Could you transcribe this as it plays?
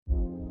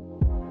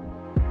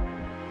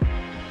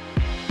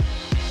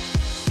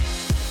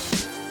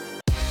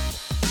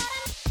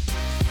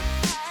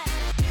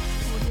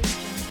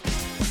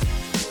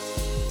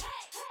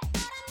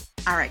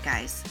All right,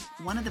 guys,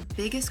 one of the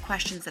biggest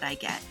questions that I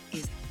get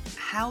is,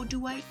 how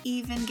do I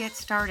even get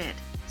started?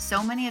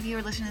 So many of you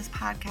are listening to this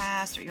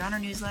podcast or you're on our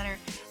newsletter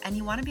and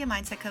you want to be a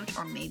mindset coach,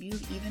 or maybe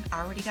you've even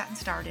already gotten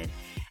started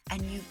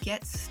and you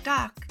get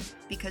stuck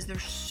because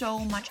there's so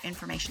much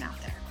information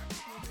out there.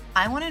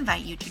 I want to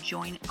invite you to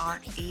join our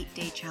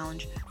 8-day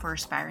challenge for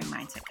aspiring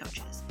mindset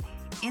coaches.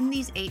 In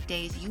these 8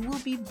 days, you will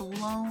be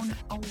blown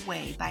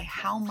away by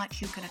how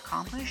much you can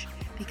accomplish,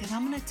 because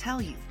I'm going to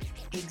tell you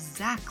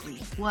exactly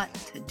what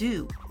to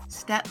do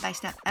step by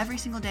step every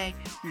single day.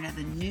 You're going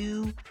to have a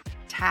new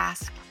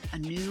task, a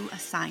new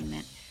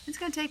assignment. It's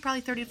going to take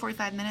probably 30 to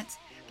 45 minutes,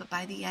 but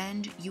by the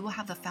end, you will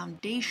have the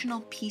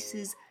foundational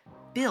pieces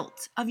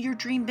built of your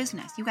dream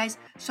business. You guys,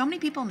 so many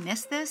people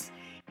miss this.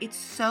 It's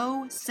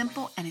so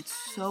simple and it's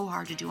so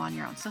hard to do on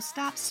your own. So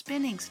stop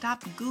spinning,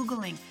 stop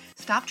Googling,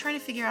 stop trying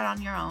to figure it out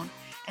on your own,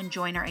 and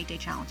join our 8-day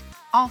challenge.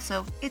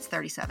 Also, it's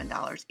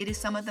 $37. It is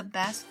some of the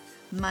best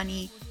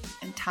money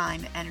and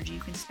time and energy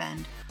you can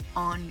spend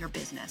on your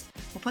business.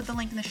 We'll put the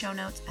link in the show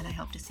notes, and I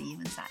hope to see you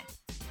inside.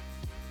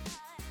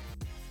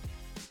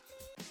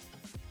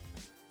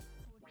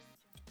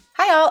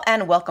 Hi all,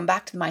 and welcome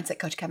back to the Mindset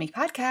Coach Academy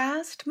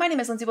podcast. My name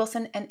is Lindsay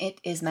Wilson, and it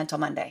is Mental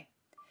Monday.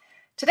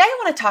 Today I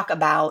want to talk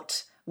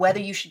about whether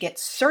you should get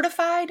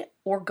certified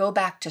or go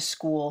back to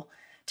school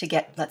to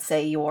get, let's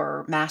say,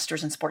 your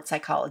master's in sports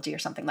psychology or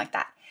something like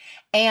that.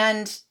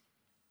 And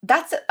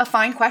that's a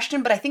fine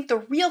question, but I think the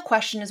real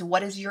question is,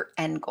 what is your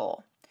end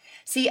goal?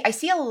 See, I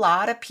see a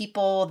lot of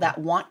people that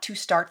want to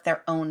start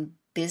their own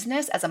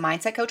business as a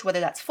mindset coach, whether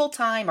that's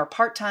full-time or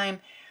part-time,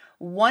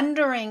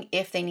 wondering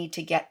if they need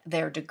to get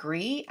their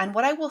degree. And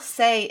what I will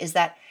say is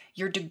that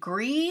your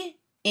degree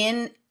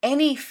in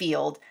any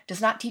field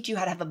does not teach you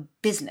how to have a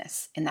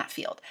business in that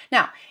field.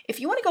 Now, if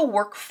you want to go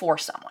work for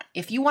someone,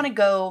 if you want to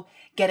go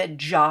get a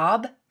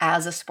job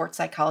as a sports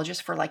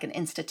psychologist for like an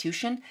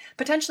institution,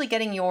 potentially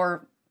getting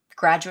your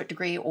graduate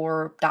degree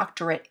or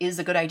doctorate is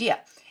a good idea.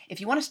 If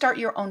you want to start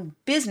your own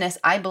business,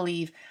 I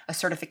believe a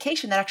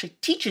certification that actually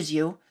teaches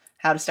you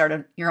how to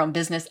start your own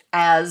business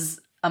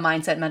as a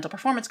mindset mental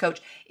performance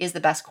coach is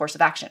the best course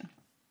of action.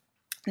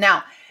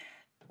 Now,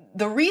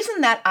 the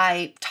reason that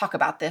I talk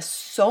about this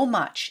so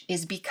much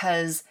is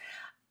because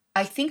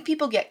I think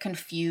people get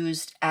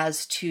confused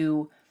as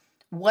to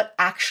what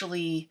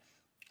actually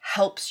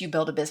helps you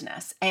build a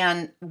business.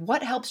 And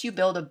what helps you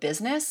build a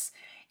business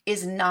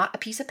is not a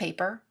piece of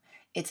paper.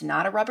 It's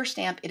not a rubber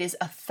stamp. It is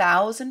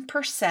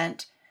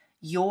 1,000%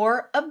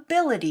 your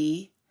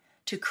ability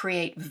to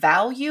create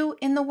value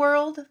in the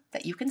world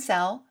that you can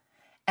sell,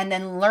 and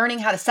then learning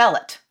how to sell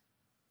it.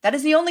 That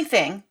is the only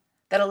thing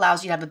that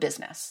allows you to have a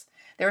business.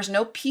 There is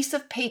no piece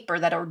of paper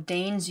that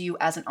ordains you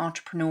as an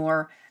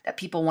entrepreneur that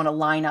people want to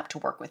line up to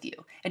work with you.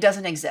 It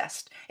doesn't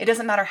exist. It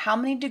doesn't matter how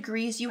many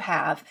degrees you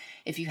have.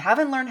 If you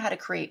haven't learned how to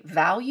create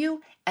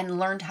value and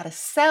learned how to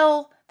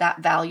sell that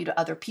value to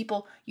other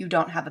people, you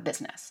don't have a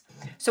business.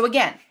 So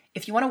again,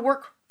 if you want to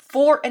work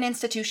for an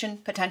institution,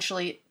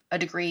 potentially a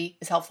degree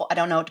is helpful. I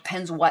don't know. It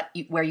depends where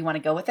you want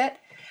to go with it.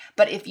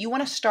 But if you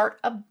want to start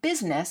a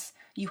business,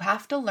 you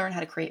have to learn how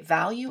to create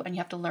value and you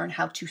have to learn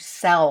how to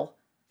sell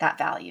that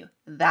value.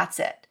 That's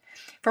it.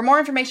 For more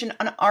information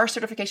on our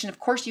certification, of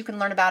course, you can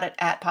learn about it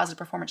at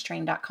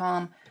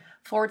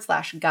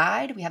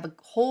positiveperformancetraining.com/guide. We have a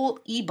whole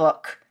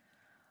ebook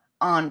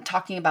on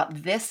talking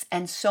about this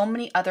and so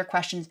many other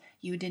questions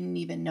you didn't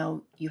even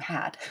know you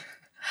had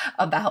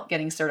about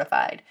getting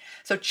certified.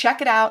 So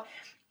check it out.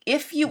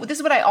 This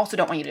is what I also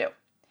don't want you to do.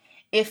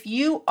 If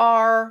you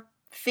are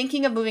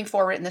thinking of moving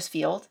forward in this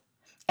field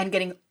and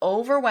getting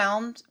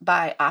overwhelmed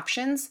by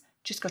options,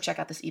 just go check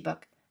out this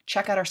ebook.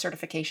 Check out our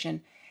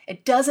certification.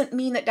 It doesn't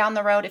mean that down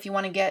the road, if you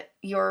want to get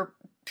your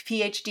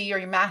PhD or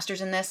your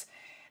master's in this,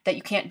 that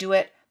you can't do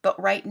it. But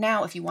right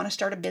now, if you want to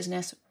start a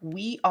business,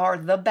 we are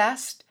the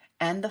best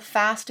and the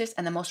fastest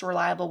and the most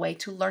reliable way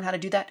to learn how to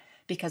do that,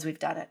 because we've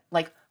done it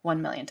like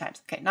 1 million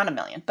times. Okay, not a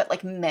million, but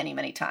like many,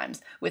 many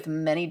times with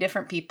many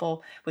different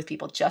people, with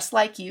people just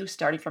like you,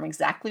 starting from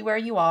exactly where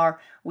you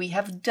are. We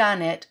have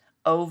done it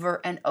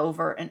over and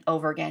over and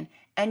over again.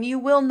 And you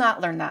will not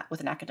learn that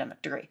with an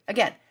academic degree.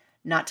 Again,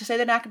 not to say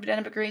that an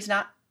academic degree is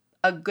not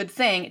a good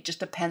thing. It just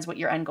depends what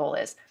your end goal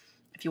is.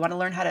 If you want to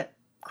learn how to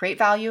create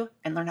value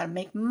and learn how to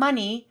make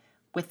money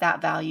with that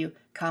value,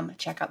 come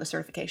check out the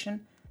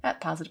certification at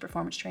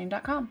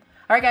positiveperformancetraining.com.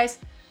 All right, guys.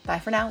 Bye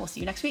for now. We'll see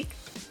you next week.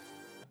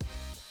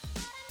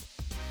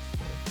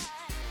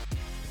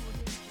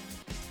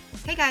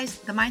 Hey guys,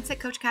 the Mindset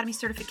Coach Academy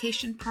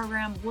certification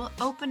program will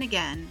open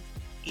again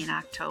in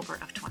October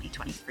of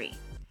 2023.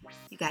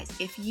 You guys,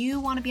 if you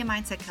want to be a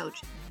mindset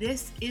coach,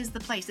 this is the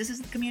place. This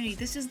is the community.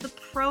 This is the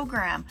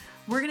program.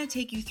 We're going to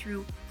take you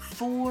through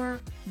 4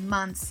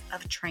 months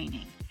of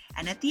training.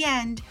 And at the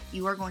end,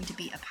 you are going to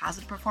be a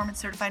positive performance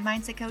certified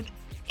mindset coach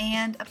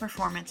and a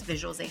performance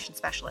visualization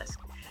specialist.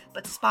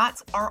 But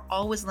spots are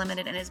always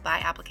limited and is by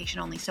application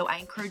only. So I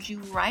encourage you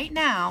right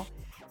now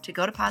to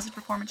go to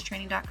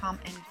positiveperformancetraining.com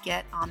and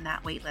get on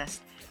that wait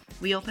list.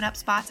 We open up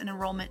spots and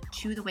enrollment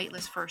to the wait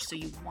list first, so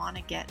you want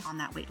to get on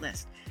that wait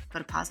list. Go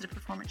to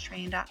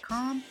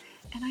positiveperformancetraining.com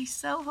and I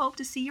so hope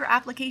to see your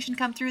application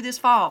come through this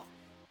fall.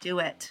 Do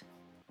it.